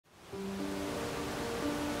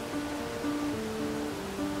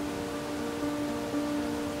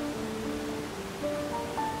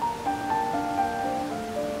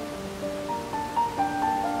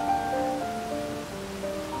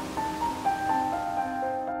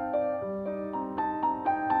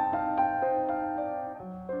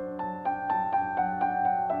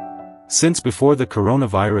Since before the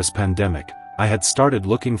coronavirus pandemic, I had started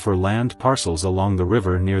looking for land parcels along the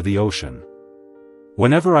river near the ocean.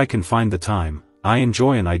 Whenever I can find the time, I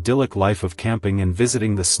enjoy an idyllic life of camping and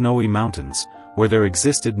visiting the snowy mountains, where there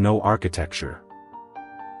existed no architecture.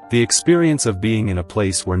 The experience of being in a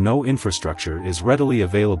place where no infrastructure is readily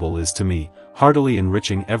available is to me, heartily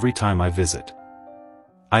enriching every time I visit.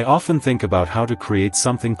 I often think about how to create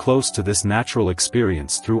something close to this natural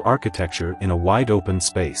experience through architecture in a wide open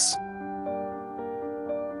space.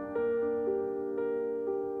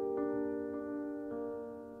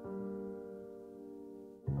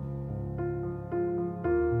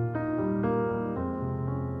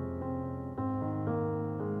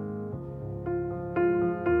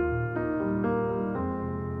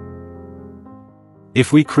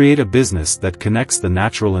 If we create a business that connects the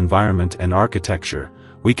natural environment and architecture,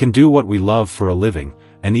 we can do what we love for a living,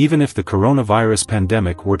 and even if the coronavirus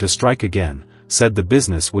pandemic were to strike again, said the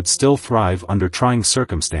business would still thrive under trying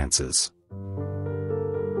circumstances.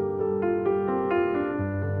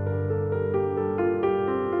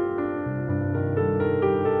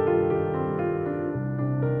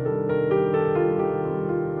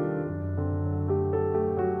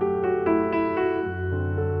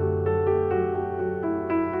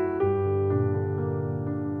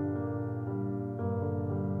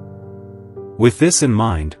 With this in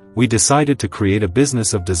mind, we decided to create a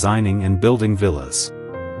business of designing and building villas.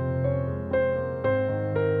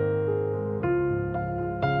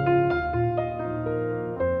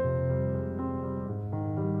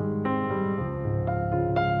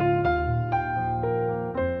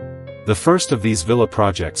 The first of these villa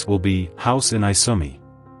projects will be House in Isumi.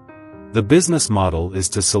 The business model is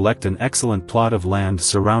to select an excellent plot of land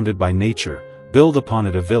surrounded by nature, build upon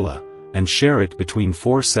it a villa, and share it between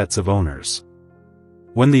 4 sets of owners.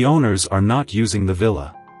 When the owners are not using the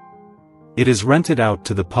villa, it is rented out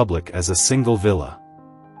to the public as a single villa.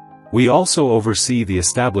 We also oversee the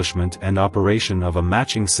establishment and operation of a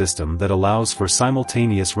matching system that allows for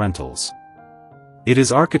simultaneous rentals.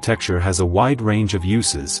 Architecture has a wide range of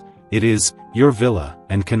uses. It is your villa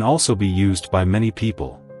and can also be used by many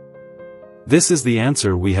people. This is the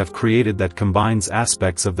answer we have created that combines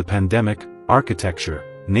aspects of the pandemic, architecture,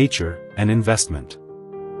 nature, and investment.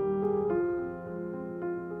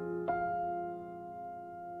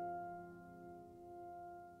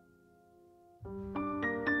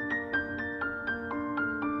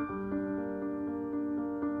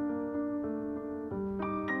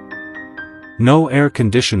 No air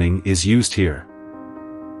conditioning is used here.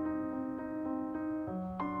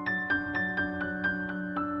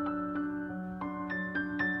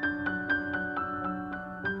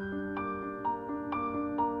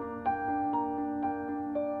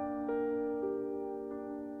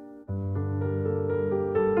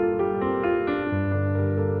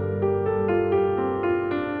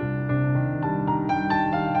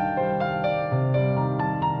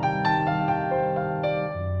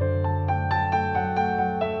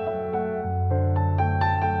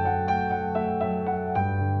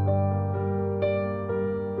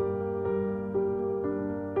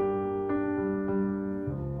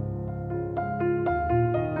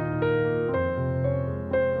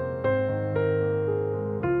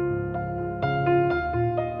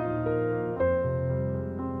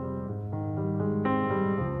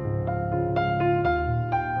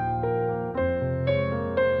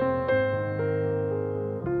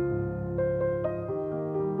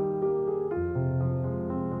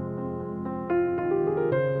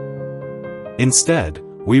 Instead,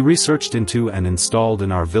 we researched into and installed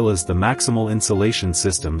in our villas the maximal insulation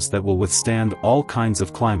systems that will withstand all kinds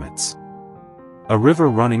of climates. A river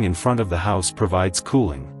running in front of the house provides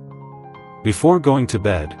cooling. Before going to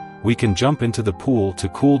bed, we can jump into the pool to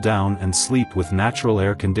cool down and sleep with natural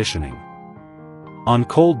air conditioning. On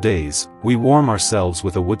cold days, we warm ourselves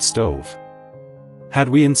with a wood stove. Had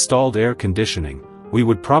we installed air conditioning, we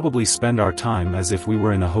would probably spend our time as if we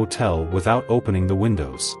were in a hotel without opening the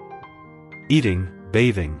windows. Eating,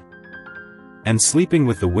 bathing, and sleeping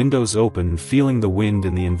with the windows open and feeling the wind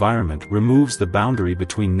in the environment removes the boundary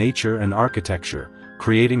between nature and architecture,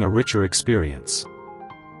 creating a richer experience.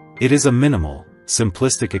 It is a minimal,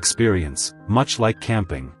 simplistic experience, much like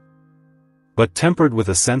camping, but tempered with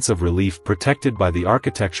a sense of relief protected by the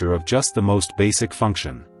architecture of just the most basic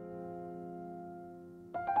function.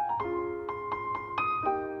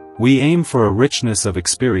 We aim for a richness of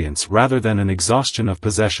experience rather than an exhaustion of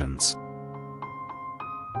possessions.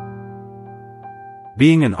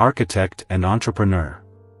 Being an architect and entrepreneur.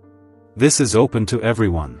 This is open to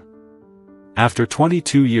everyone. After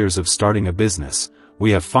 22 years of starting a business, we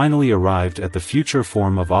have finally arrived at the future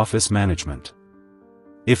form of office management.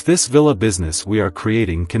 If this villa business we are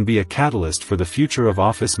creating can be a catalyst for the future of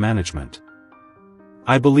office management,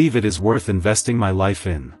 I believe it is worth investing my life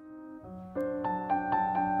in.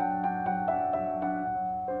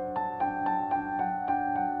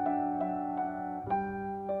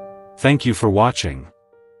 Thank you for watching.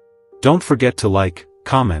 Don't forget to like,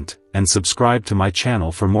 comment, and subscribe to my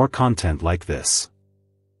channel for more content like this.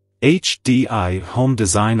 HDI Home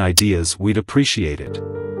Design Ideas, we'd appreciate it.